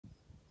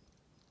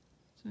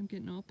So I'm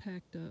getting all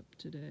packed up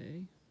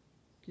today,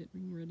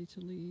 getting ready to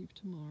leave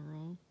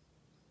tomorrow.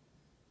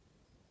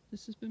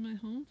 This has been my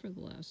home for the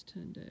last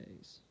 10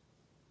 days.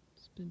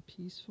 It's been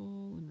peaceful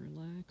and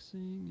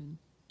relaxing, and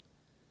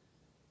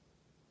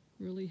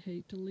really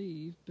hate to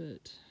leave,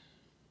 but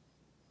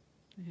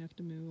I have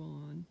to move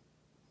on.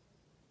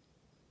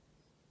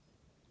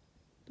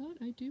 But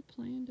I do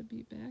plan to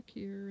be back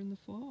here in the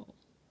fall.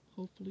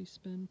 Hopefully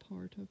spend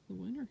part of the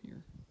winter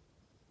here.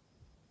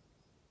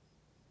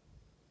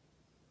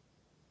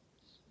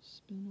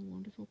 It's been a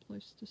wonderful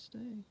place to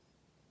stay.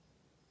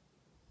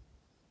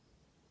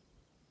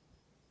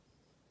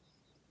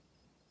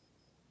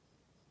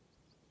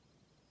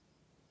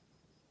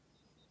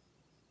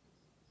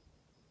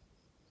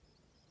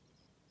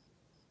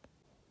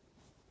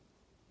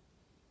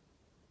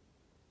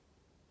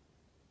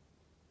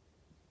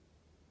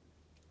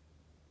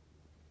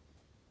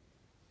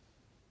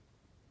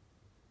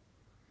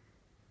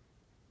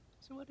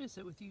 So what is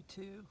it with you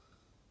two?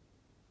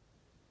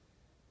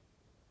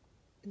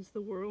 Is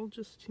the world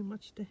just too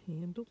much to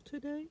handle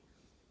today?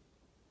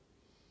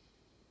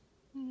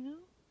 No.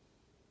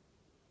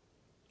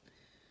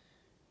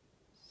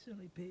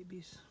 Silly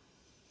babies.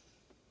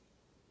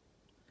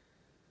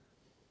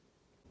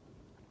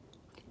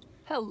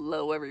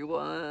 Hello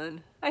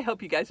everyone. I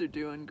hope you guys are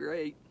doing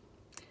great.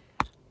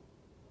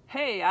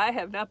 Hey, I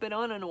have not been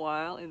on in a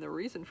while, and the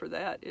reason for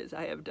that is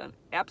I have done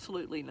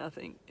absolutely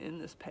nothing in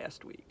this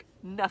past week.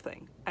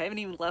 Nothing. I haven't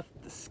even left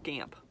the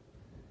Scamp.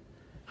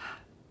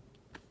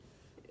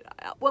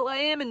 Well, I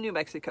am in New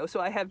Mexico,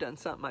 so I have done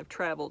something. I've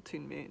traveled to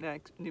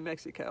New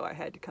Mexico. I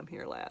had to come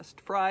here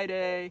last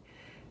Friday.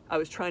 I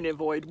was trying to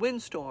avoid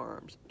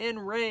windstorms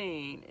and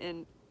rain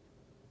and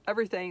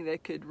everything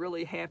that could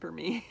really hamper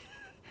me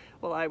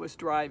while I was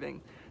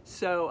driving.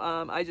 So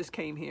I just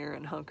came here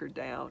and hunkered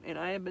down, and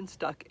I have been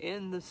stuck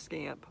in the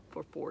Scamp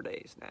for 4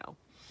 days now.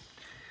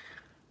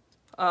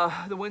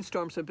 The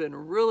windstorms have been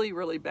really,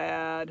 really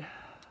bad.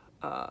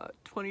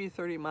 20 to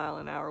 30 mile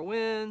an hour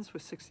winds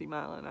with 60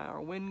 mile an hour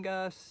wind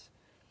gusts.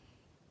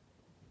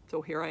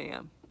 So here I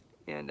am.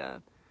 And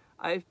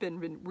I've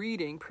been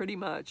reading pretty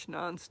much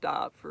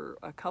nonstop for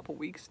a couple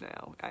weeks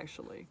now,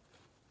 actually.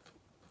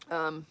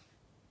 Other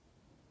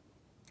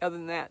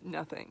than that,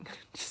 nothing.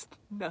 Just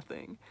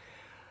nothing.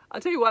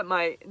 I'll tell you what,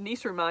 my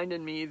niece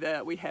reminded me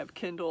that we have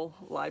Kindle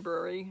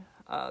library.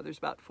 There's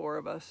about 4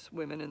 of us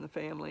women in the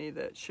family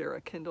that share a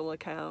Kindle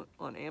account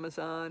on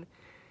Amazon.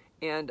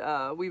 And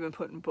we've been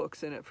putting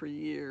books in it for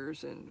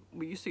years, and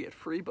we used to get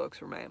free books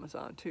from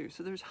Amazon too.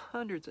 So there's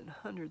hundreds and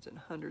hundreds and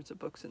hundreds of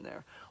books in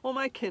there. Well,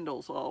 my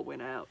Kindles all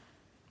went out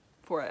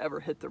before I ever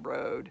hit the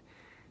road.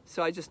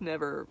 So I just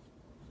never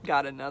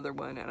got another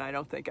one, and I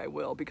don't think I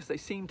will, because they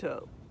seem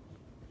to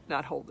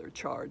not hold their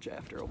charge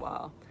after a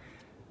while.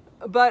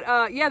 But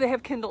yeah, they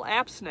have Kindle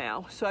apps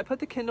now. So I put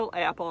the Kindle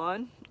app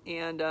on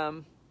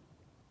and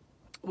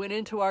went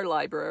into our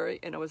library,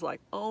 and I was like,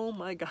 oh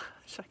my gosh,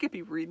 I could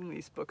be reading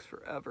these books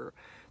forever.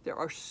 There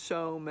are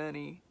so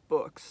many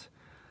books.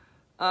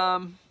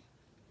 So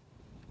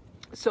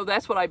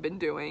that's what I've been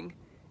doing.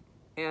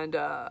 And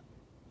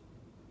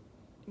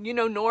you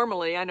know,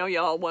 normally, I know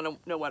y'all want to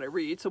know what I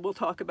read, so we'll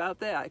talk about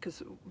that,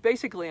 because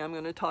basically I'm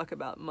going to talk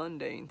about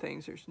mundane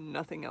things. There's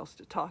nothing else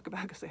to talk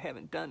about because I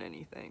haven't done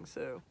anything,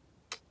 so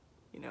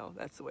you know,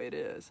 that's the way it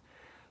is.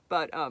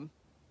 But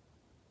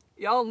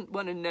y'all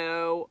want to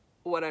know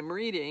what I'm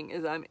reading.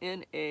 Is I'm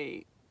in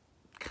a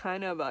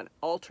kind of an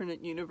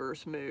alternate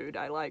universe mood.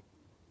 I like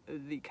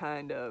the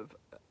kind of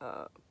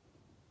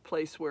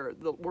place where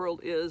the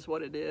world is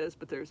what it is,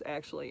 but there's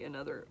actually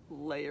another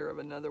layer of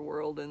another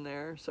world in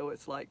there. So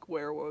it's like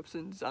werewolves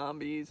and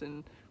zombies,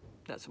 and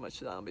not so much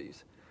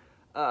zombies,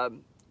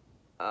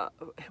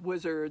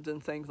 wizards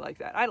and things like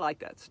that. I like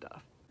that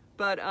stuff.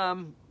 But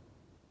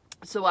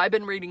so I've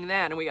been reading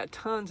that, and we got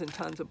tons and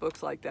tons of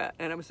books like that.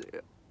 And I was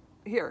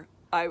here.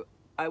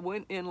 I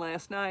went in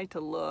last night to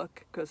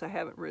look, because I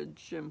haven't read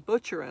Jim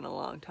Butcher in a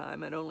long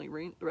time. I'd only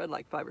read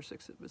like 5 or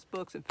 6 of his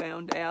books, and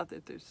found out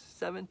that there's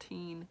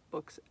 17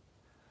 books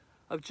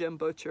of Jim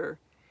Butcher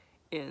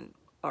in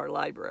our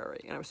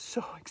library. And I was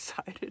so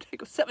excited. I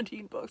go,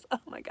 17 books. Oh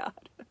my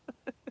God.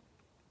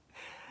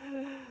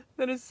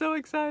 That is so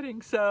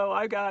exciting. So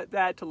I got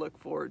that to look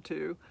forward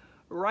to.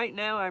 Right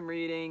now I'm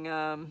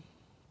reading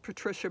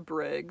Patricia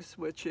Briggs,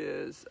 which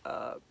is,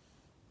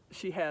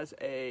 she has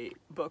a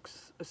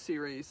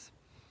series,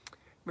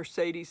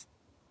 Mercedes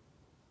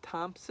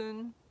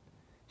Thompson.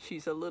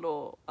 She's a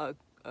little,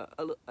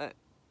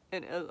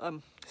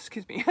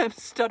 excuse me, I'm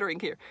stuttering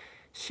here.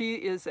 She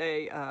is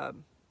a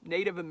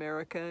Native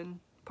American,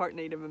 part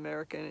Native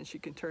American, and she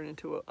can turn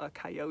into a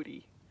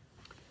coyote.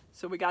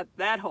 So we got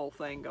that whole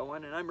thing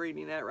going, and I'm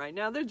reading that right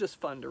now. They're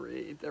just fun to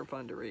read. They're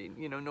fun to read.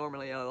 You know,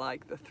 normally I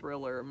like the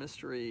thriller,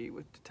 mystery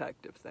with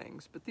detective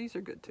things, but these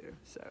are good too.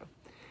 So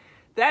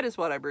that is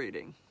what I'm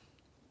reading.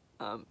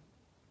 And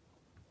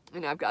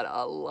I've got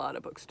a lot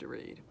of books to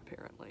read,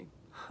 apparently.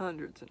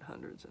 Hundreds and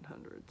hundreds and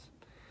hundreds.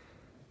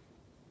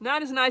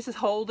 Not as nice as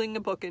holding a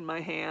book in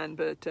my hand,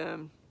 but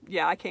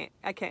yeah, I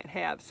can't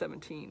have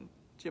 17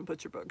 Jim,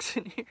 put your books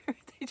in here.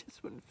 They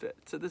just wouldn't fit.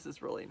 So this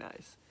is really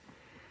nice.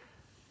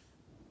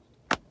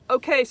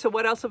 Okay, so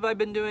what else have I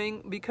been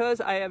doing? Because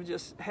I have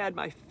just had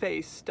my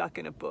face stuck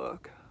in a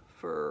book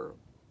for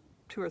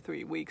 2 or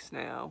 3 weeks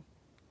now,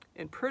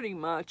 and pretty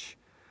much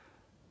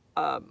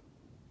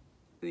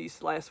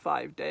these last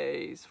 5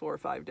 days, 4 or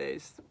 5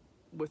 days,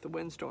 with the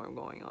windstorm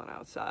going on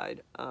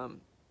outside,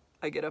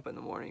 I get up in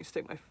the morning,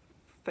 stick my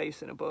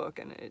face in a book,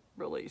 and it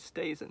really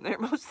stays in there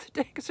most of the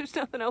day because there's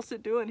nothing else to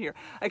do in here.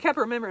 I kept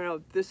remembering,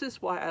 oh, this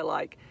is why I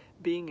like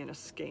being in a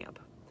Scamp.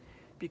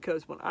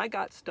 Because when I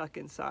got stuck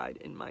inside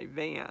in my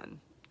van,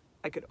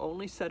 I could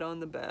only sit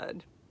on the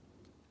bed.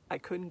 I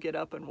couldn't get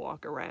up and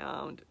walk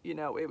around. You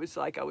know, it was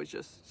like I was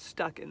just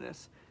stuck in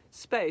this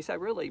space. I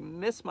really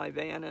miss my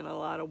van in a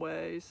lot of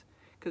ways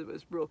because it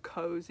was real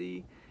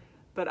cozy.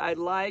 But I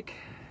like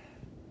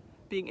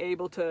being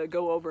able to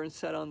go over and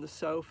sit on the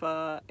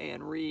sofa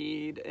and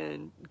read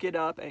and get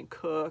up and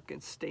cook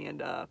and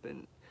stand up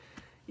and,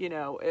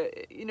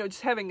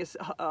 just having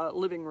a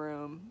living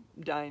room,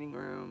 dining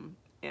room,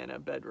 and a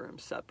bedroom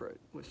separate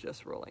was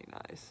just really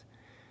nice.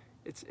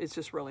 It's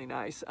just really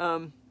nice.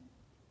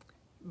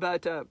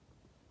 But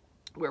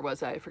where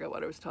was I? I forgot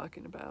what I was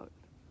talking about.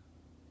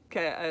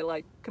 Okay, I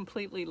like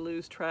completely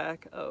lose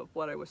track of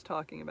what I was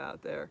talking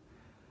about there.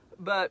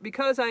 But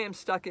because I am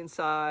stuck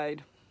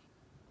inside,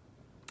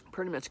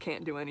 pretty much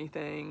can't do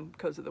anything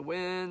because of the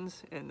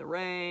winds and the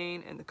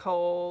rain and the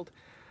cold.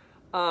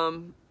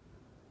 I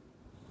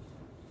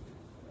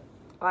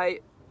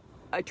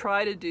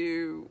try to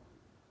do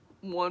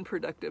one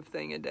productive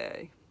thing a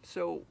day.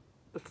 So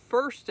the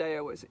first day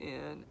I was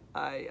in,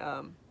 I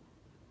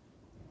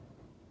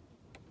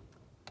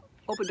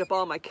opened up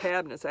all my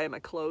cabinets. I had my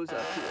clothes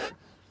up here.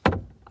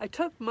 I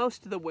took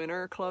most of the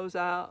winter clothes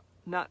out,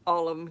 not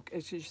all of them.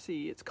 As you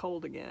see, it's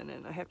cold again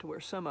and I have to wear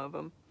some of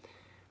them.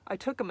 I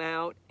took them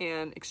out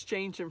and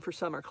exchanged them for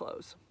summer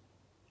clothes.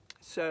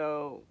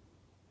 So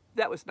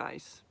that was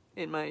nice.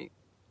 And my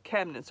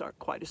cabinets aren't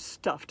quite as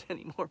stuffed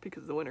anymore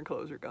because the winter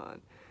clothes are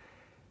gone.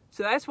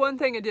 So that's one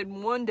thing I did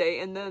one day,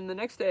 and then the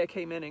next day I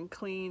came in and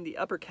cleaned the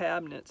upper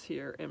cabinets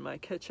here in my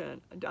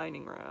kitchen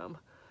dining room.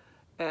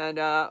 And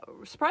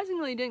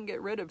surprisingly didn't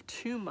get rid of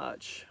too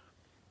much.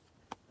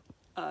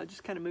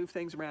 Just kind of moved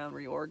things around,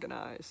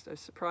 reorganized.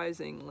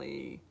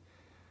 Surprisingly,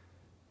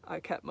 I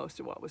kept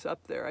most of what was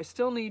up there. I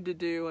still need to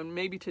do, and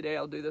maybe today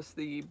I'll do this,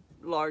 the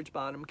large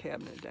bottom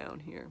cabinet down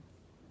here.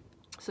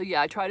 So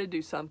yeah, I try to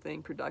do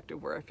something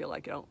productive where I feel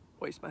like I don't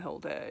waste my whole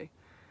day.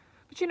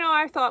 But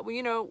I thought,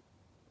 well,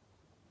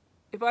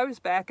 if I was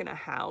back in a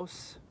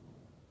house,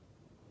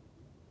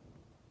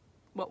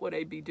 what would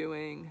I be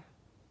doing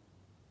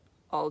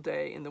all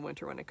day in the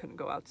winter when I couldn't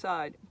go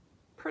outside?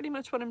 Pretty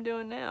much what I'm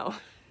doing now.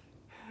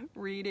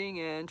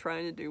 Reading and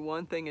trying to do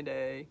one thing a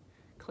day,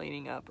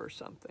 cleaning up or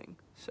something.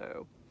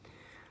 So,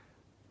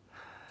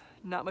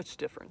 not much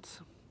difference.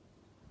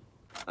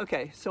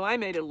 Okay, so I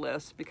made a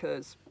list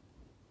because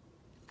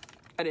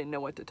I didn't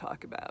know what to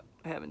talk about.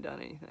 I haven't done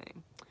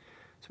anything.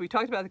 So we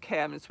talked about the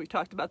cabinets, we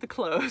talked about the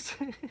clothes.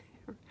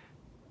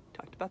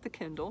 Talked about the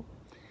Kindle.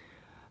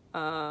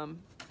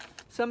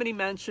 Somebody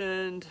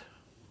mentioned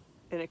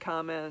in the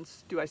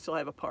comments, do I still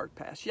have a park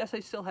pass? Yes, I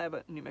still have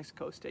a New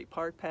Mexico State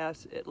Park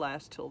Pass. It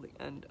lasts till the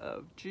end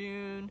of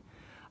June.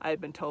 I've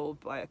been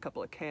told by a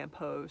couple of camp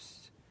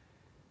hosts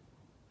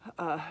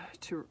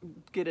to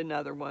get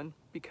another one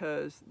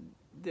because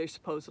they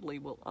supposedly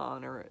will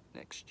honor it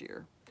next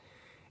year.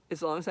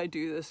 As long as I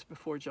do this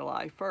before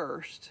July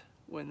 1st,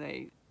 when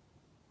they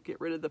get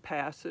rid of the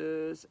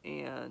passes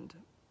and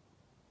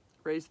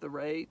raise the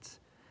rates,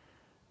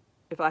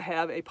 if I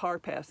have a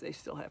park pass, they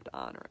still have to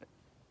honor it.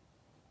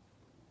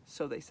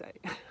 So they say.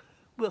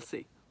 We'll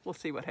see. We'll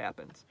see what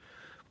happens.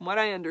 From what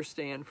I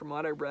understand, from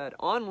what I read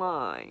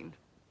online,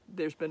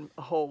 there's been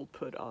a hold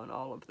put on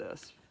all of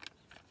this.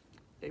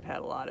 They've had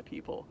a lot of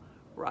people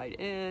write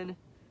in,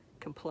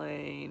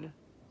 complain,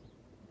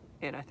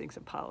 and I think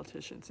some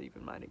politicians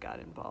even might have got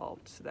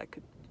involved, so that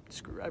could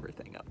screw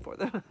everything up for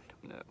them. I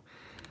don't know.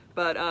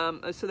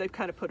 But, so they've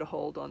kind of put a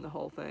hold on the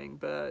whole thing,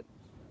 but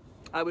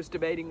I was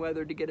debating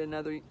whether to get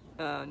another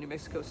New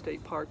Mexico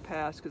State Park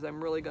Pass because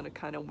I'm really going to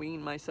kind of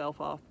wean myself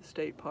off the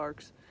state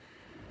parks.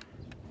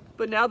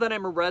 But now that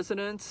I'm a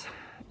resident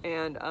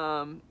and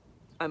I'm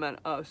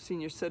a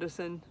senior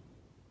citizen,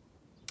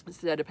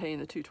 instead of paying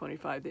the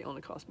 $225, they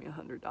only cost me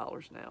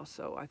 $100 now.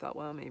 So I thought,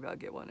 well, maybe I'll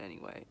get one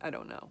anyway. I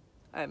don't know.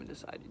 I haven't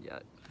decided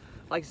yet.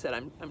 Like I said,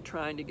 I'm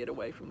trying to get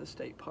away from the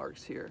state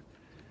parks here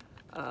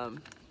and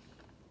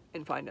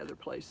find other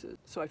places.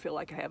 So I feel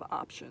like I have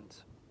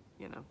options,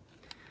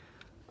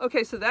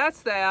 Okay, so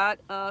that's that.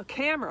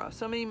 Camera.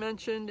 Somebody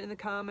mentioned in the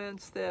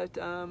comments that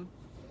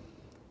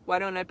why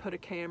don't I put a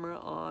camera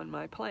on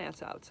my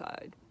plants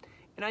outside?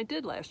 And I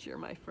did last year.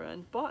 My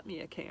friend bought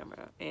me a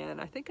camera,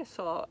 and I think I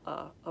saw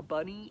a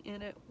bunny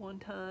in it one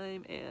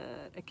time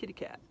and a kitty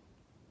cat.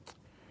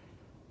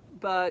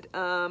 But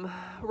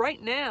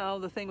right now,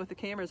 the thing with the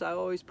camera is I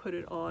always put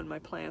it on my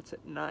plants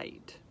at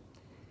night.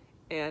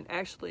 And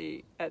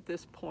actually, at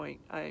this point,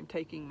 I am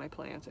taking my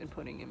plants and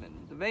putting them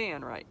in the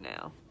van right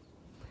now.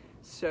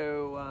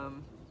 So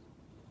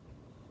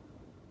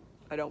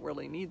I don't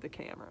really need the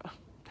camera,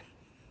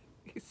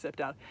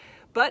 except out.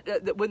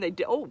 But when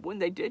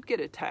they did get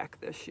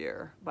attacked this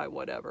year by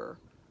whatever,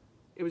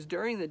 it was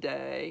during the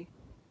day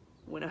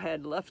when I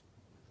had left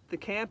the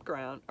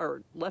campground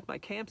or left my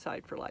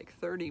campsite for like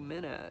 30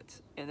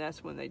 minutes, and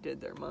that's when they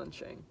did their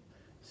munching.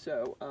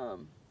 So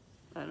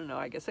I don't know.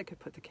 I guess I could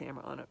put the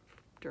camera on it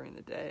during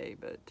the day,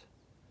 but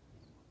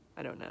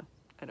I don't know.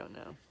 I don't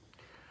know.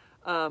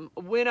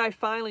 When I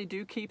finally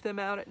do keep them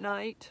out at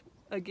night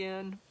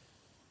again,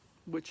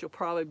 which will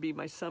probably be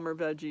my summer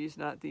veggies,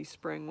 not these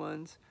spring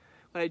ones.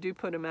 When I do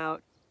put them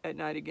out at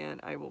night again,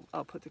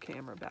 I'll put the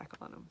camera back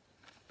on them.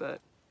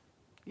 But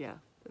yeah,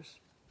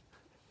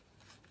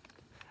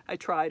 I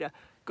try to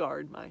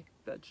guard my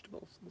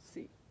vegetables. Let's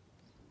see.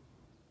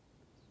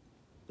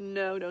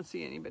 No, don't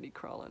see anybody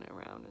crawling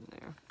around in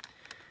there.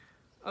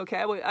 Okay,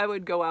 I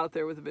would go out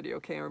there with a video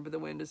camera, but the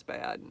wind is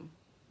bad, and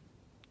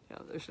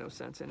there's no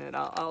sense in it.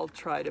 I'll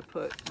try to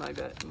put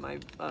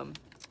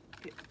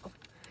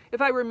if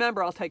I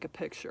remember, I'll take a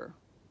picture,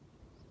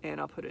 and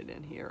I'll put it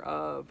in here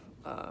of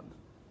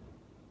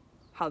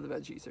how the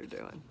veggies are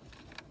doing.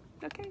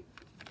 Okay.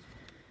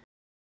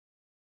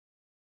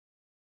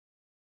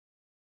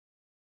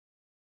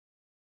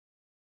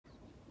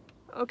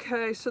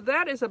 Okay, so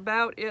that is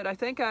about it. I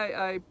think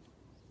I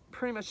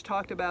pretty much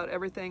talked about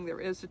everything there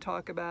is to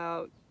talk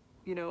about.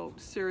 You know,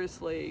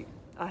 seriously,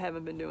 I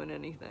haven't been doing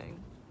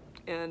anything.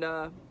 And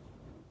there's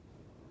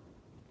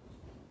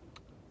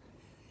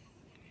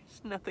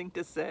nothing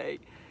to say.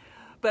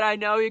 But I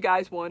know you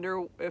guys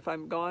wonder if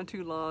I'm gone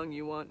too long,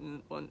 you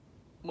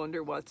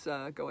wonder what's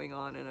going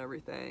on and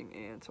everything.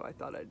 And so I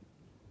thought I'd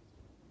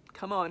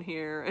come on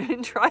here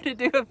and try to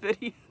do a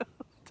video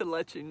to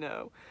let you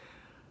know.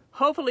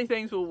 Hopefully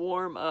things will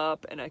warm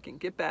up and I can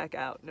get back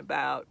out and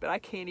about, but I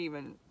can't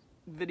even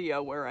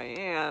video where I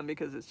am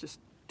because it's just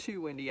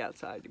too windy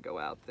outside to go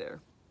out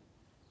there.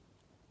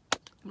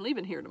 I'm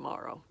leaving here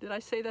tomorrow. Did I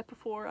say that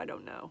before? I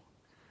don't know.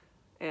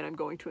 And I'm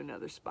going to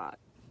another spot.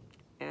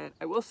 And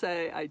I will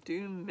say I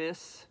do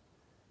miss,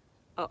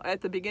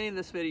 at the beginning of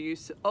this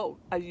video,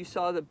 you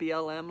saw the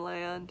BLM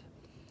land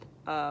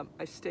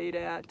I stayed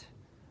at.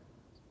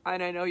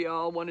 And I know you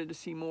all wanted to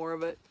see more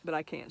of it, but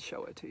I can't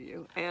show it to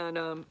you. And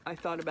I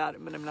thought about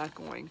it, but I'm not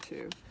going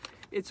to.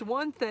 It's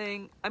one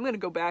thing, I'm going to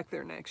go back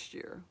there next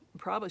year.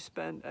 Probably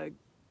spend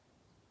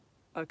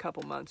a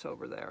couple months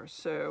over there.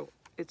 So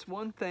it's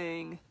one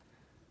thing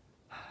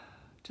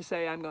to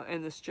say I'm going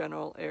in this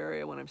general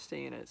area when I'm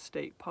staying at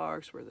state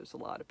parks where there's a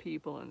lot of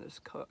people and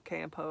there's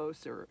camp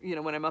hosts, or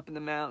when I'm up in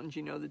the mountains,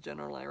 the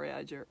general area,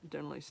 I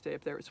generally stay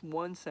up there. It's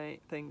one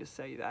thing to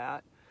say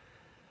that.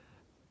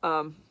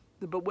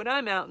 But when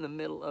I'm out in the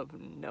middle of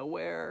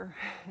nowhere,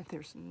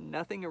 there's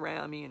nothing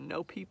around me and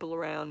no people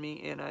around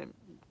me, and I'm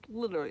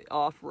literally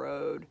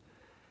off-road,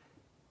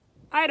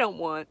 I don't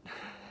want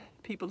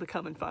people to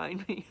come and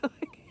find me.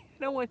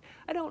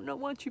 I don't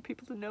want you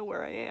people to know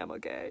where I am,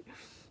 okay?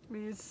 I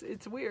mean,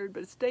 it's weird,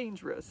 but it's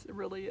dangerous. It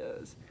really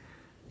is.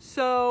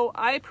 So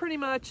I pretty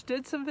much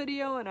did some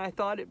video, and I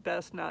thought it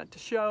best not to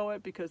show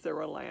it because there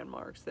were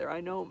landmarks there.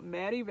 I know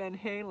Maddie Van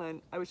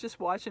Halen, I was just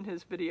watching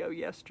his video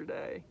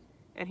yesterday,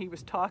 and he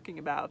was talking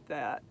about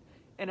that,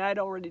 and I'd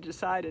already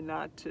decided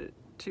not to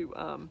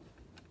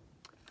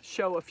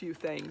show a few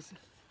things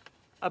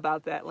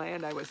about that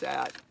land I was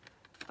at,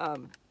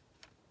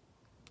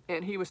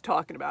 and he was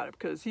talking about it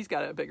because he's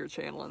got a bigger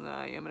channel than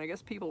I am, and I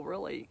guess people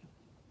really,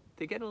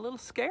 they get a little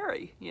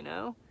scary,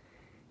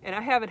 and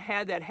I haven't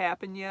had that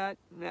happen yet.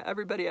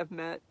 Everybody I've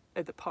met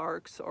at the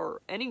parks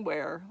or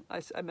anywhere,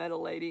 I met a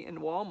lady in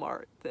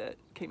Walmart that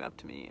came up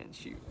to me, and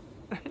she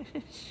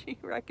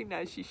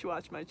recognized she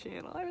watched my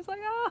channel. I was like,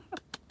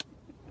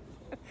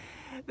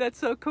 that's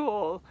so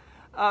cool.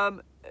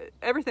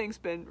 Everything's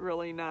been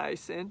really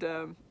nice,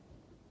 and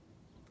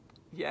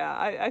yeah,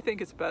 I think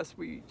it's best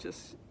we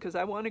just, because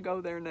I want to go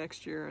there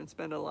next year and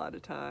spend a lot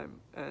of time,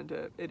 and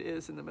it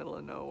is in the middle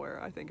of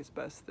nowhere. I think it's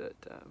best that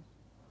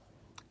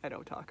I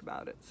don't talk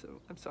about it,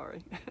 so I'm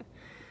sorry.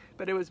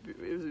 But it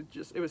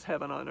was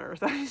heaven on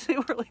earth.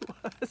 It really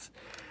was.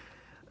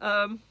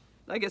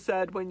 Like I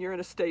said, when you're in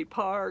a state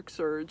parks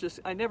or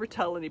I never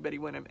tell anybody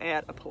when I'm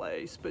at a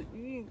place, but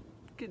you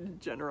get a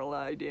general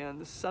idea. In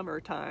the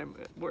summertime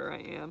where I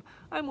am,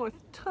 I'm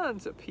with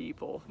tons of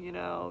people,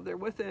 they're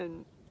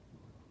within,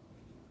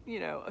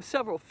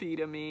 several feet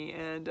of me,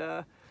 and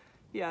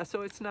yeah,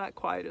 so it's not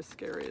quite as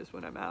scary as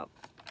when I'm out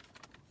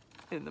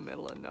in the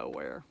middle of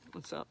nowhere,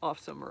 off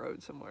some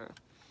road somewhere.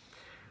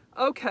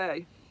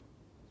 Okay,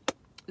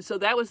 so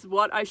that was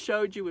what I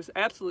showed you. It was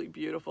absolutely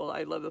beautiful.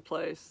 I love the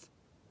place.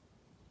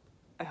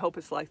 I hope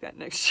it's like that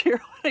next year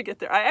when I get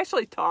there. I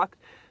actually talked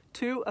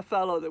to a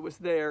fellow that was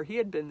there. He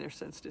had been there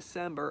since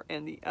December,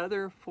 and the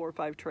other 4 or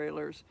 5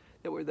 trailers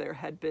that were there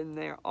had been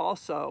there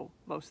also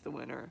most of the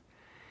winter.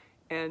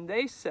 And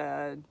they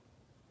said,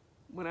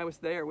 when I was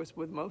there, was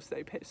with most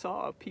they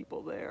saw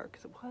people there,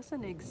 because it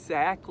wasn't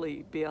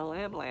exactly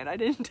BLM land. I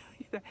didn't tell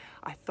you that.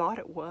 I thought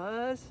it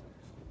was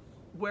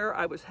where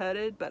I was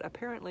headed, but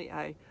apparently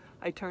I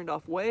I turned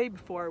off way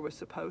before I was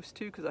supposed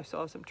to because I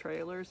saw some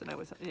trailers and I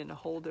was in a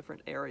whole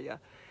different area.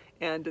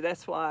 And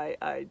that's why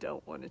I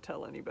don't want to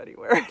tell anybody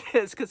where it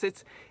is, because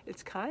it's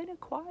kind of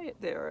quiet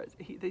there.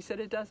 They said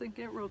it doesn't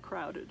get real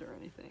crowded or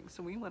anything,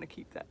 so we want to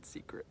keep that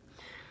secret.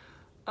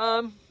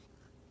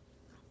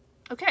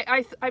 Okay,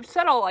 I've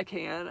said all I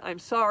can. I'm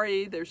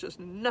sorry, there's just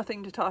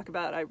nothing to talk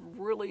about.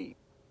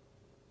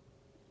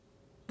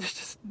 There's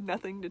just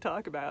nothing to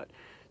talk about.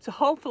 So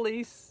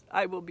hopefully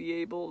I will be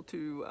able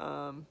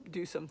to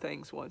do some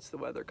things once the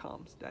weather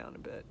calms down a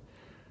bit.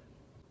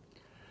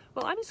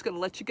 Well, I'm just going to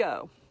let you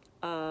go.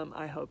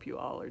 I hope you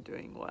all are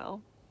doing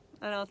well,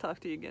 and I'll talk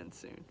to you again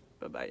soon.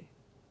 Bye-bye.